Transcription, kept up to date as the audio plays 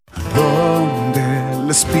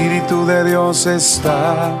Espíritu de Dios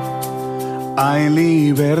está, hay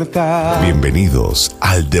libertad. Bienvenidos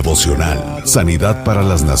al devocional Sanidad para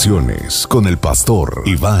las Naciones con el pastor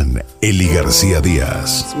Iván Eli García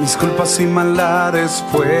Díaz. Mis culpas y maldades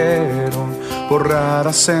fueron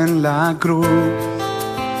borradas en la cruz,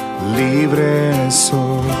 libre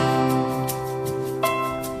soy.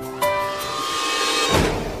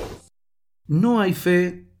 No hay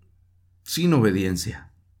fe sin obediencia.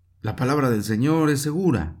 La palabra del Señor es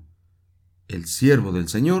segura. El siervo del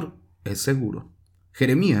Señor es seguro.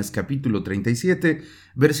 Jeremías capítulo 37,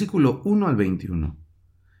 versículo 1 al 21.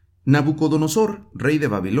 Nabucodonosor, rey de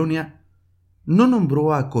Babilonia, no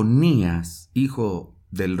nombró a Conías, hijo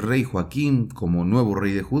del rey Joaquín, como nuevo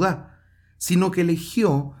rey de Judá, sino que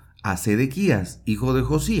eligió a Sedequías, hijo de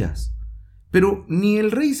Josías. Pero ni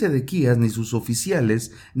el rey Sedequías, ni sus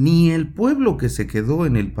oficiales, ni el pueblo que se quedó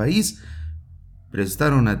en el país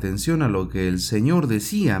prestaron atención a lo que el Señor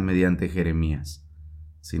decía mediante Jeremías.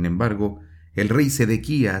 Sin embargo, el rey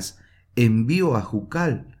Sedequías envió a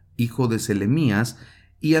Jucal, hijo de Selemías,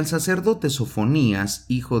 y al sacerdote Sofonías,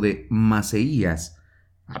 hijo de Maseías,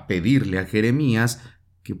 a pedirle a Jeremías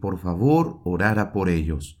que por favor orara por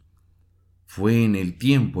ellos. Fue en el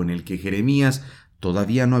tiempo en el que Jeremías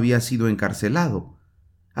todavía no había sido encarcelado.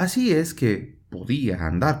 Así es que podía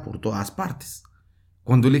andar por todas partes.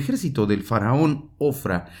 Cuando el ejército del faraón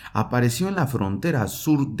Ofra apareció en la frontera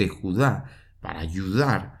sur de Judá para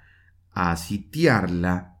ayudar a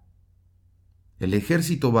sitiarla, el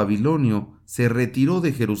ejército babilonio se retiró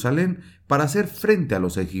de Jerusalén para hacer frente a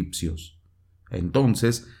los egipcios.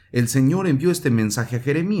 Entonces el Señor envió este mensaje a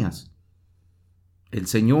Jeremías. El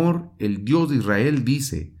Señor, el Dios de Israel,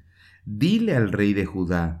 dice: dile al rey de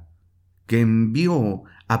Judá que envió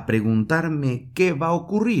a preguntarme qué va a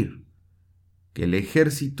ocurrir, que el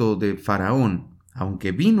ejército de Faraón,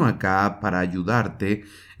 aunque vino acá para ayudarte,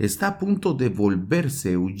 está a punto de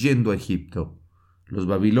volverse huyendo a Egipto. Los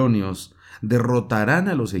babilonios derrotarán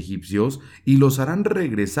a los egipcios y los harán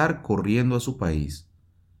regresar corriendo a su país.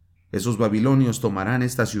 Esos babilonios tomarán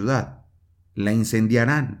esta ciudad, la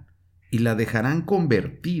incendiarán y la dejarán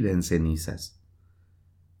convertida en cenizas.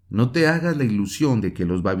 No te hagas la ilusión de que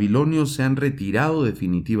los babilonios se han retirado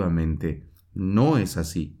definitivamente. No es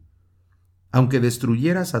así. Aunque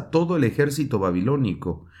destruyeras a todo el ejército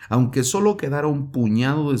babilónico, aunque solo quedara un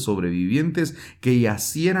puñado de sobrevivientes que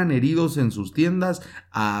yacieran heridos en sus tiendas,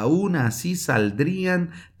 aún así saldrían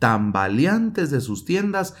tambaleantes de sus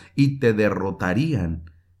tiendas y te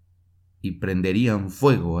derrotarían y prenderían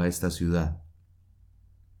fuego a esta ciudad.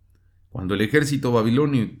 Cuando el ejército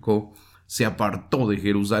babilónico se apartó de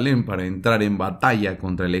Jerusalén para entrar en batalla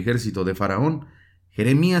contra el ejército de Faraón,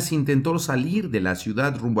 Jeremías intentó salir de la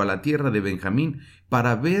ciudad rumbo a la tierra de Benjamín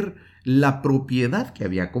para ver la propiedad que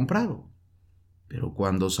había comprado. Pero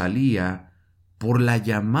cuando salía por la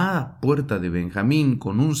llamada puerta de Benjamín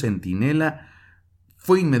con un centinela,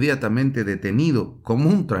 fue inmediatamente detenido como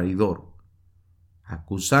un traidor,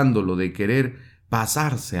 acusándolo de querer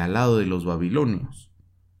pasarse al lado de los babilonios.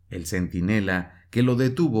 El centinela que lo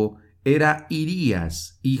detuvo era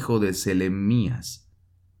Irías, hijo de Selemías,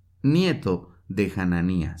 nieto de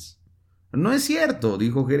Hananías. No es cierto,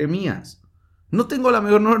 dijo Jeremías. No tengo la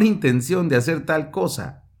menor intención de hacer tal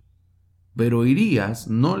cosa. Pero Irías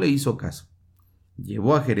no le hizo caso.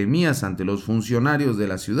 Llevó a Jeremías ante los funcionarios de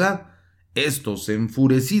la ciudad. Estos,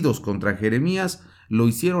 enfurecidos contra Jeremías, lo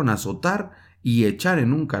hicieron azotar y echar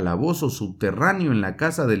en un calabozo subterráneo en la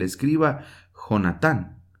casa del escriba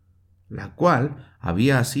Jonatán, la cual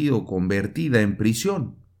había sido convertida en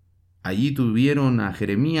prisión. Allí tuvieron a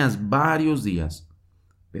Jeremías varios días,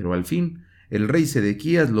 pero al fin el rey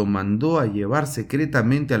Sedequías lo mandó a llevar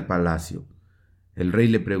secretamente al palacio. El rey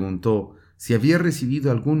le preguntó si había recibido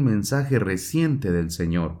algún mensaje reciente del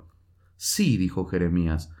Señor. Sí, dijo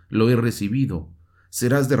Jeremías, lo he recibido.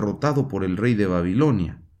 Serás derrotado por el rey de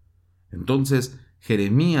Babilonia. Entonces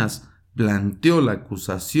Jeremías planteó la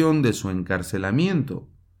acusación de su encarcelamiento.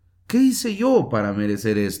 ¿Qué hice yo para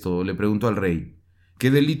merecer esto?, le preguntó al rey. ¿Qué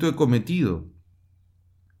delito he cometido?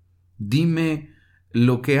 Dime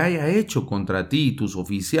lo que haya hecho contra ti, tus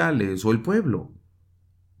oficiales o el pueblo.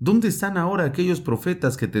 ¿Dónde están ahora aquellos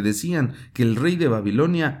profetas que te decían que el rey de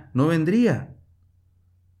Babilonia no vendría?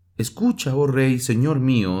 Escucha, oh rey, señor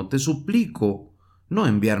mío, te suplico no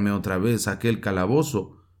enviarme otra vez a aquel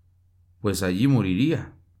calabozo, pues allí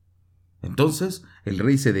moriría. Entonces el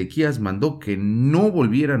rey Sedequías mandó que no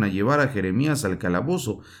volvieran a llevar a Jeremías al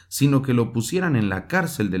calabozo, sino que lo pusieran en la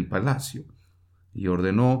cárcel del palacio, y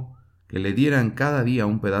ordenó que le dieran cada día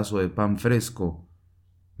un pedazo de pan fresco,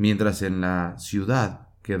 mientras en la ciudad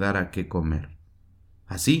quedara qué comer.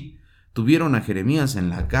 Así, tuvieron a Jeremías en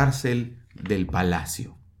la cárcel del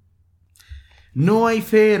palacio. No hay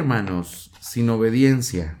fe, hermanos, sin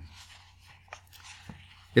obediencia.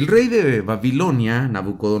 El rey de Babilonia,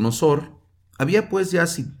 Nabucodonosor, había pues ya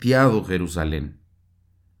sitiado Jerusalén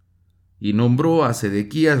y nombró a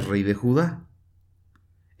Sedequías rey de Judá.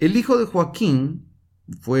 El hijo de Joaquín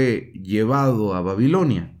fue llevado a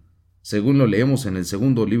Babilonia, según lo leemos en el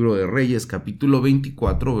segundo libro de Reyes, capítulo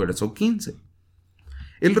 24, verso 15.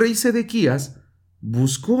 El rey Sedequías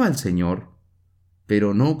buscó al Señor,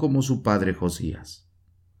 pero no como su padre Josías.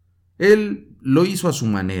 Él lo hizo a su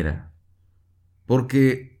manera,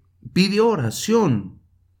 porque pidió oración,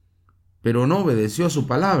 pero no obedeció a su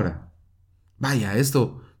palabra. Vaya,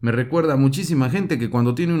 esto me recuerda a muchísima gente que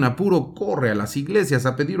cuando tiene un apuro corre a las iglesias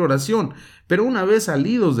a pedir oración, pero una vez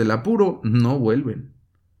salidos del apuro no vuelven.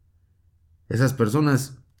 Esas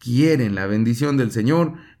personas quieren la bendición del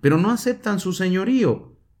Señor, pero no aceptan su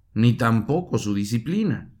señorío, ni tampoco su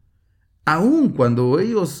disciplina. Aun cuando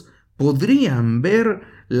ellos podrían ver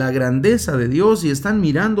la grandeza de Dios y están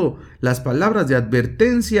mirando las palabras de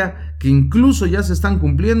advertencia que incluso ya se están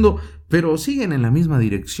cumpliendo, pero siguen en la misma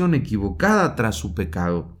dirección equivocada tras su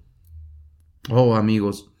pecado. Oh,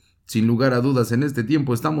 amigos, sin lugar a dudas en este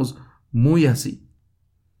tiempo estamos muy así.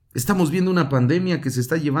 Estamos viendo una pandemia que se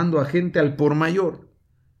está llevando a gente al por mayor.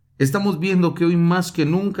 Estamos viendo que hoy más que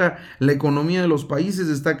nunca la economía de los países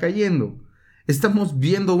está cayendo. Estamos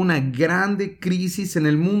viendo una grande crisis en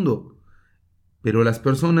el mundo. Pero las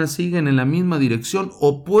personas siguen en la misma dirección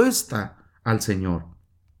opuesta al Señor.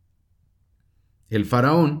 El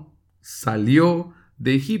faraón salió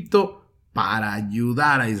de Egipto para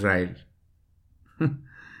ayudar a Israel.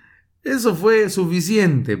 Eso fue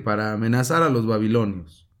suficiente para amenazar a los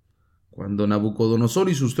babilonios. Cuando Nabucodonosor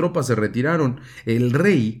y sus tropas se retiraron, el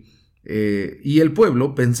rey y el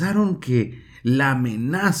pueblo pensaron que la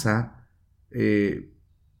amenaza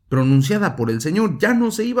pronunciada por el Señor ya no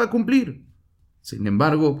se iba a cumplir. Sin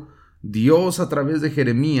embargo, Dios a través de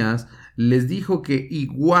Jeremías les dijo que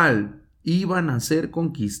igual iban a ser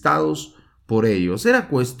conquistados por ellos. Era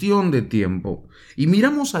cuestión de tiempo. Y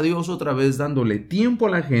miramos a Dios otra vez dándole tiempo a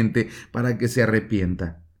la gente para que se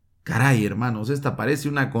arrepienta. Caray, hermanos, esta parece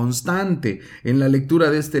una constante en la lectura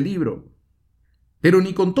de este libro. Pero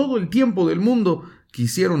ni con todo el tiempo del mundo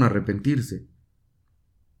quisieron arrepentirse.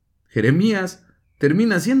 Jeremías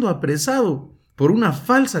termina siendo apresado por una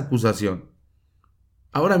falsa acusación.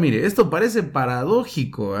 Ahora mire, esto parece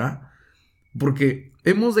paradójico, porque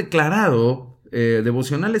hemos declarado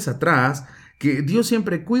devocionales atrás que Dios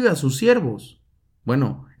siempre cuida a sus siervos.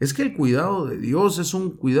 Bueno, es que el cuidado de Dios es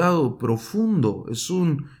un cuidado profundo, es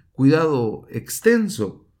un cuidado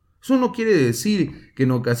extenso. Eso no quiere decir que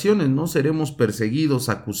en ocasiones no seremos perseguidos,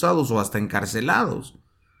 acusados o hasta encarcelados.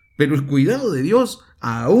 Pero el cuidado de Dios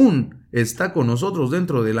aún está con nosotros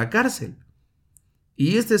dentro de la cárcel.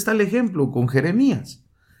 Y este está el ejemplo con Jeremías.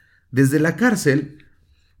 Desde la cárcel,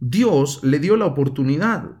 Dios le dio la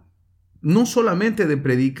oportunidad no solamente de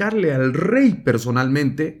predicarle al rey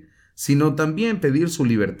personalmente, sino también pedir su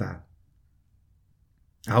libertad.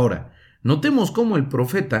 Ahora, notemos cómo el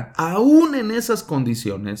profeta, aún en esas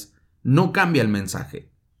condiciones, no cambia el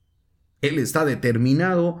mensaje. Él está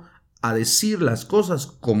determinado a decir las cosas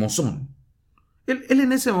como son. Él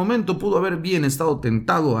en ese momento pudo haber bien estado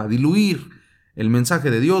tentado a diluir el mensaje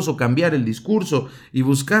de Dios o cambiar el discurso y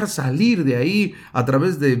buscar salir de ahí a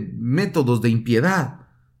través de métodos de impiedad,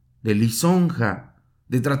 de lisonja,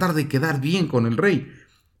 de tratar de quedar bien con el rey.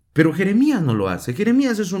 Pero Jeremías no lo hace.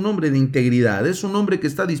 Jeremías es un hombre de integridad, es un hombre que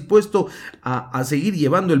está dispuesto a seguir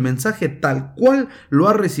llevando el mensaje tal cual lo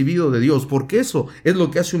ha recibido de Dios, porque eso es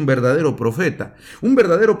lo que hace un verdadero profeta. Un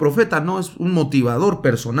verdadero profeta no es un motivador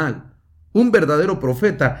personal. Un verdadero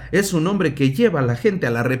profeta es un hombre que lleva a la gente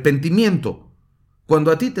al arrepentimiento.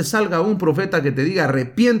 Cuando a ti te salga un profeta que te diga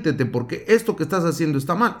arrepiéntete porque esto que estás haciendo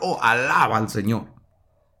está mal, alaba al Señor,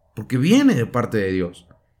 porque viene de parte de Dios.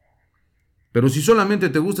 Pero si solamente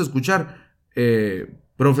te gusta escuchar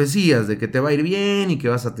profecías de que te va a ir bien y que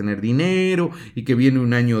vas a tener dinero y que viene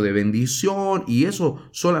un año de bendición y eso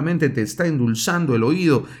solamente te está endulzando el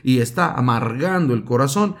oído y está amargando el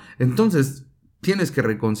corazón, entonces tienes que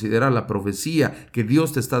reconsiderar la profecía que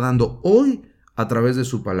Dios te está dando hoy a través de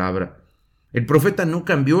su palabra. El profeta no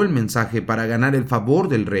cambió el mensaje para ganar el favor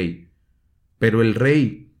del rey, pero el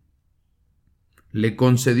rey le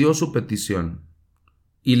concedió su petición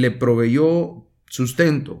y le proveyó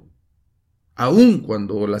sustento. Aun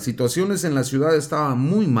cuando las situaciones en la ciudad estaban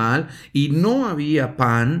muy mal y no había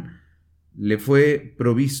pan, le fue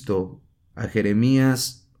provisto a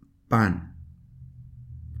Jeremías pan.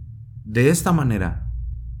 De esta manera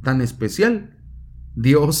tan especial,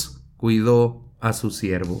 Dios cuidó a su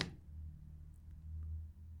siervo.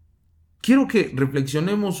 Quiero que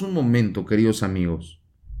reflexionemos un momento, queridos amigos.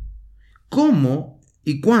 ¿Cómo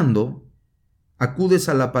y cuándo acudes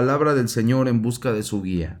a la palabra del Señor en busca de su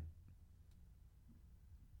guía?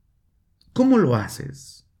 ¿Cómo lo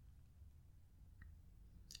haces?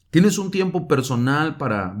 ¿Tienes un tiempo personal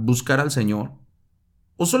para buscar al Señor?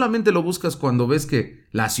 ¿O solamente lo buscas cuando ves que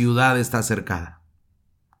la ciudad está cercada?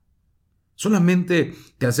 ¿Solamente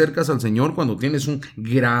te acercas al Señor cuando tienes un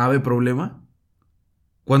grave problema?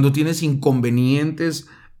 ¿Cuando tienes inconvenientes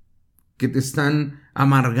que te están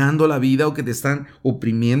amargando la vida o que te están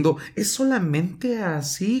oprimiendo? ¿Es solamente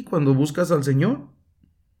así cuando buscas al Señor?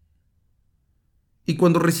 Y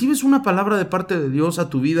cuando recibes una palabra de parte de Dios a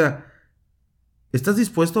tu vida, ¿estás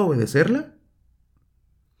dispuesto a obedecerla?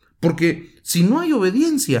 Porque si no hay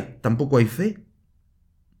obediencia, tampoco hay fe.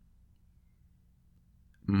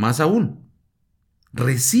 Más aún,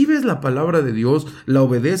 recibes la palabra de Dios, la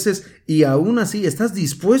obedeces y aún así estás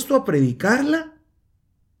dispuesto a predicarla.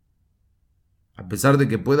 A pesar de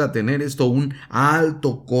que pueda tener esto un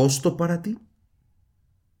alto costo para ti.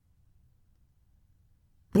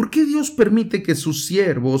 ¿Por qué Dios permite que sus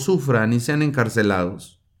siervos sufran y sean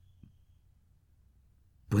encarcelados?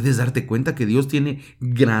 ¿Puedes darte cuenta que Dios tiene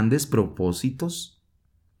grandes propósitos?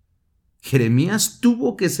 Jeremías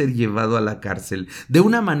tuvo que ser llevado a la cárcel de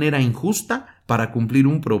una manera injusta para cumplir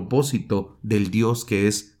un propósito del Dios que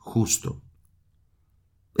es justo.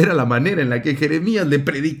 Era la manera en la que Jeremías le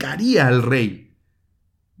predicaría al rey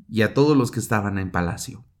y a todos los que estaban en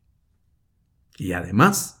palacio. Y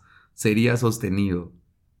además sería sostenido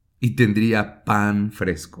y tendría pan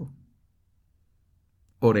fresco.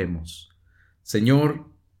 Oremos.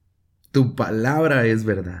 Señor, tu palabra es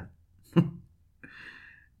verdad.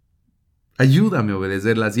 Ayúdame a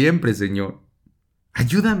obedecerla siempre, Señor.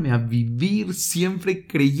 Ayúdame a vivir siempre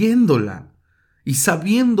creyéndola y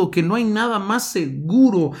sabiendo que no hay nada más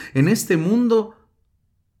seguro en este mundo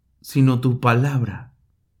sino tu palabra.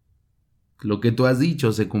 Lo que tú has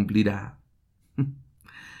dicho se cumplirá.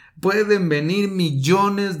 Pueden venir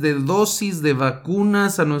millones de dosis de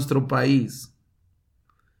vacunas a nuestro país,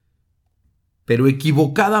 pero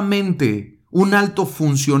equivocadamente un alto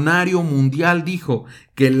funcionario mundial dijo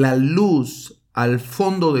que la luz al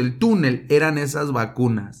fondo del túnel eran esas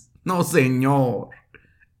vacunas. No, señor.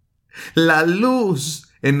 La luz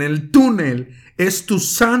en el túnel es tu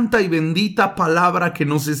santa y bendita palabra que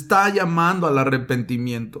nos está llamando al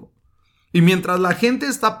arrepentimiento. Y mientras la gente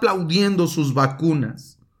está aplaudiendo sus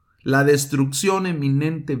vacunas, la destrucción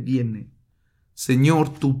eminente viene. Señor,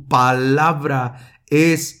 tu palabra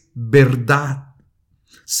es verdad.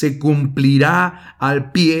 Se cumplirá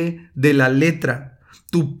al pie de la letra.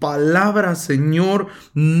 Tu palabra, Señor,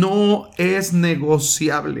 no es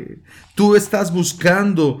negociable. Tú estás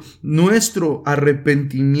buscando nuestro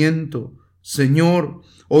arrepentimiento. Señor,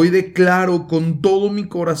 hoy declaro con todo mi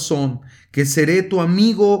corazón que seré tu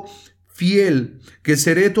amigo fiel, que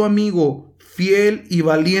seré tu amigo fiel y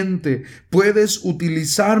valiente. Puedes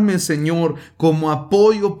utilizarme, Señor, como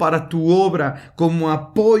apoyo para tu obra, como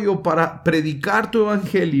apoyo para predicar tu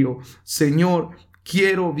evangelio. Señor,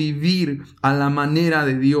 quiero vivir a la manera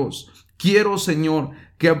de Dios. Quiero, Señor,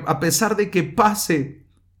 que a pesar de que pase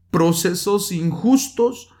procesos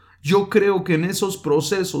injustos, yo creo que en esos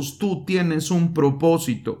procesos tú tienes un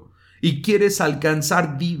propósito y quieres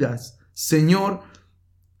alcanzar vidas, Señor,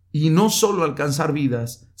 y no solo alcanzar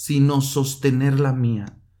vidas, sino sostener la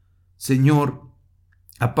mía. Señor,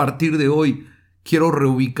 a partir de hoy quiero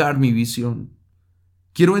reubicar mi visión.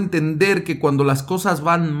 Quiero entender que cuando las cosas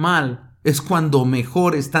van mal es cuando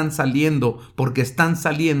mejor están saliendo, porque están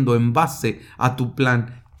saliendo en base a tu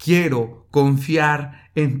plan. Quiero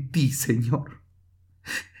confiar en ti, Señor.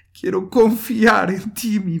 Quiero confiar en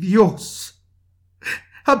ti, mi Dios.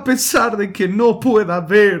 A pesar de que no pueda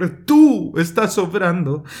ver, tú estás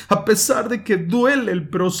obrando. A pesar de que duele el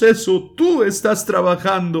proceso, tú estás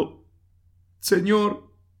trabajando.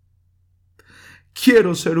 Señor,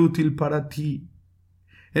 quiero ser útil para ti.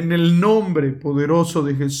 En el nombre poderoso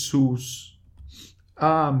de Jesús.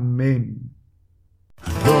 Amén.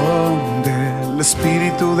 Donde el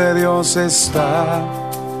Espíritu de Dios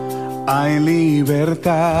está, hay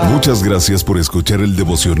libertad. Muchas gracias por escuchar el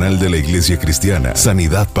devocional de la Iglesia Cristiana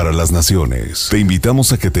Sanidad para las Naciones. Te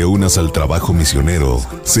invitamos a que te unas al trabajo misionero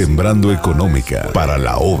Sembrando Económica para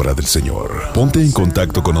la obra del Señor. Ponte en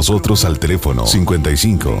contacto con nosotros al teléfono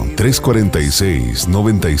 55 346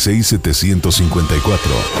 96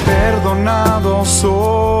 754. Perdonado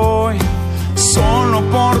soy, solo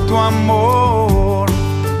por tu amor,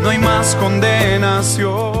 no hay más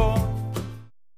condenación.